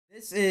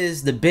This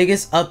is the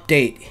biggest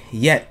update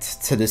yet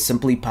to the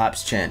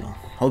SimplyPops channel.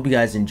 Hope you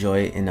guys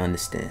enjoy it and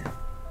understand.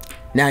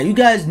 Now, you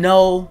guys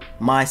know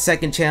my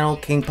second channel,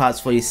 King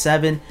Pops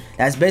 47.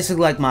 That's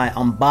basically like my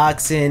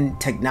unboxing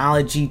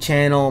technology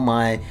channel,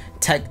 my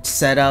tech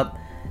setup.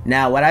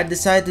 Now, what I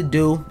decided to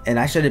do, and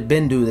I should have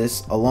been doing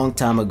this a long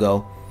time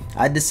ago,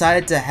 I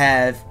decided to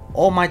have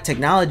all my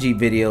technology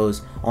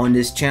videos on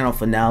this channel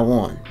from now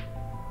on.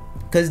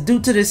 Because due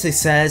to the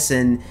success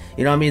and,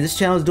 you know what I mean, this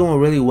channel is doing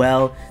really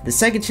well. The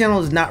second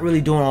channel is not really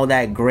doing all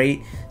that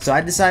great. So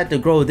I decided to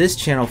grow this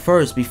channel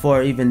first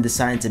before even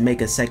deciding to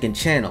make a second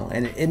channel.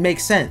 And it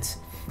makes sense.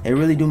 It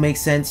really do make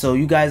sense. So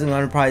you guys are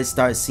going to probably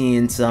start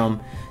seeing some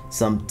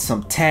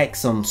tech,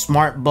 some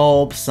smart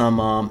bulbs,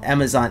 some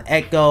Amazon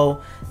Echo,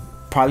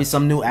 probably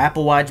some new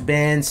Apple Watch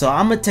bands. So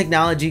I'm a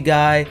technology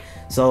guy.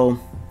 So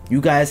you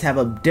guys have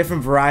a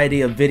different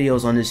variety of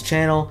videos on this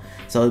channel.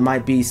 So it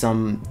might be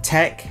some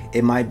tech,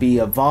 it might be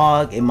a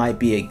vlog, it might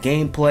be a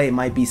gameplay, it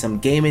might be some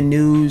gaming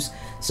news.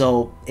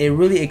 So it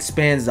really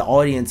expands the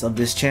audience of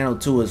this channel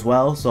too as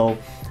well. So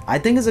I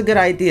think it's a good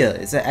idea.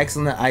 It's an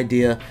excellent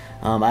idea.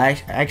 I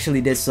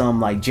actually did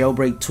some like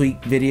jailbreak tweak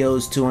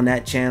videos too on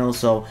that channel.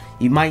 So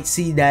you might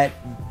see that,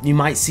 you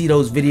might see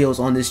those videos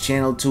on this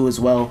channel too as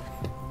well.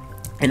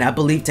 And I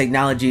believe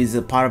technology is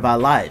a part of our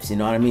lives, you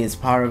know what I mean? It's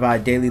part of our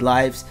daily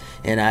lives.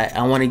 And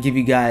I want to give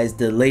you guys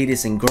the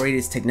latest and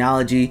greatest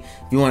technology.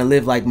 If you want to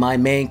live like my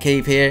man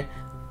cave here,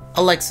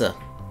 Alexa,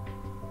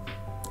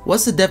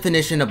 what's the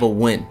definition of a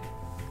win?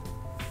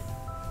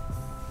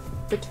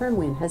 The term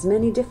win has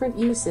many different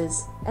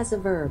uses as a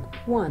verb.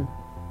 1.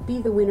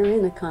 Be the winner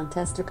in a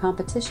contest or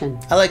competition.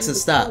 Alexa,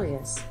 stop.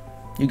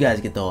 You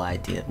guys get the whole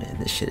idea, man.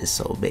 This shit is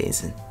so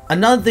amazing.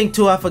 Another thing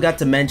too I forgot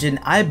to mention,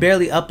 I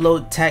barely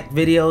upload tech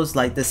videos.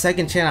 Like the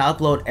second channel I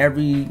upload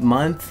every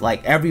month,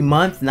 like every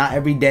month, not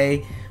every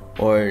day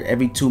or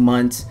every 2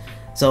 months.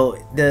 So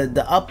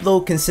the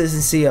upload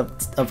consistency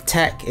of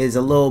tech is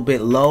a little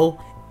bit low.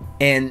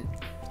 And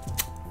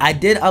I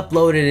did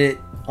upload it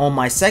on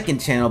my second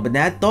channel, but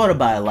then I thought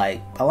about it,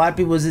 like a lot of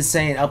people was just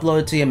saying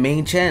upload it to your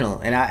main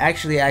channel, and I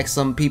actually asked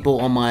some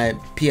people on my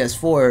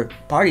PS4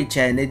 party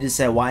chat and they just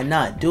said why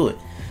not do it.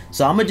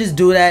 So I'm gonna just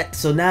do that.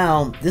 So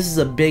now this is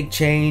a big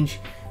change.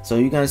 So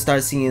you're gonna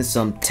start seeing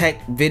some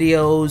tech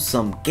videos,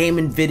 some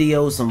gaming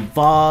videos, some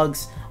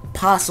vlogs,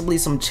 possibly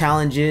some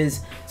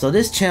challenges. So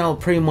this channel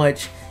pretty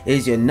much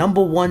is your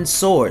 #1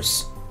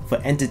 source for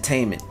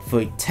entertainment,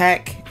 for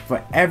tech,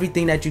 for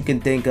everything that you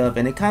can think of.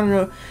 And it kind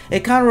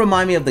of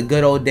remind me of the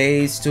good old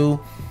days too.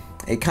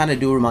 It kind of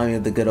do remind me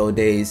of the good old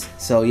days.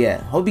 So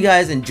yeah, hope you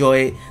guys enjoy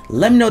it.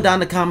 Let me know down in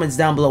the comments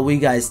down below what you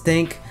guys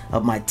think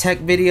of my tech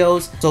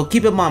videos. So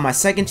keep in mind, my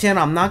second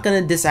channel, I'm not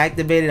gonna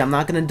deactivate it, I'm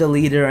not gonna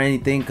delete it or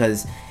anything,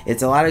 because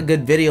it's a lot of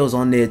good videos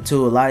on there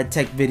too, a lot of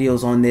tech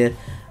videos on there.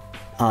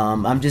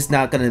 I'm just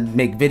not gonna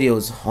make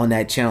videos on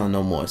that channel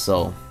no more.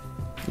 So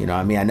you know what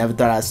I mean, I never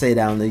thought I'd say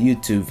that on the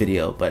YouTube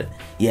video, but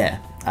yeah,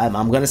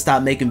 I'm gonna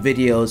stop making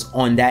videos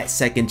on that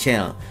second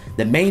channel.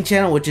 The main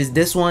channel, which is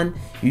this one,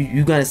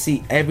 you're gonna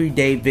see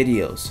everyday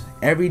videos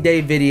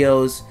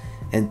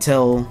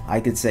until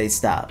I could say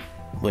stop,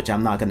 which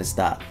I'm not gonna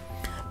stop.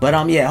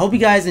 But yeah, hope you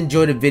guys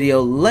enjoyed the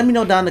video. Let me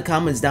know down in the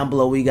comments down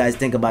below what you guys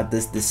think about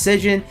this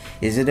decision.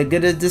 Is it a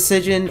good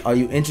decision? Are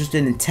you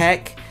interested in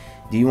tech?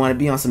 Do you want to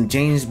be on some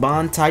James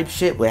Bond type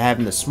shit with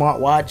having the smart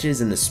watches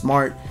and the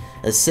smart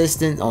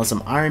assistant on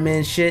some Iron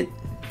Man shit?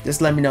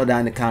 Just let me know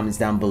down in the comments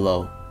down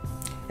below.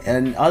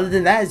 And other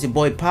than that, it's your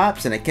boy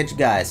Pops, and I catch you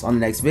guys on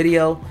the next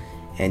video.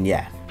 And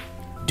yeah,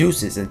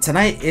 deuces. And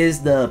tonight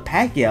is the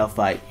Pacquiao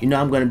fight. You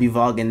know I'm going to be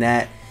vlogging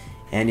that.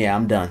 And yeah,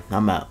 I'm done.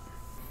 I'm out.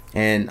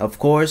 And of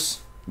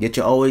course, get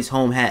your always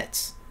home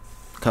hats.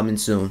 Coming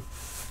soon.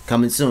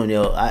 Coming soon,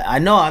 yo. I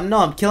know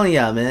I'm killing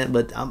y'all, man.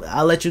 But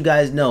I'll let you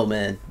guys know,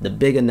 man. The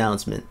big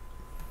announcement.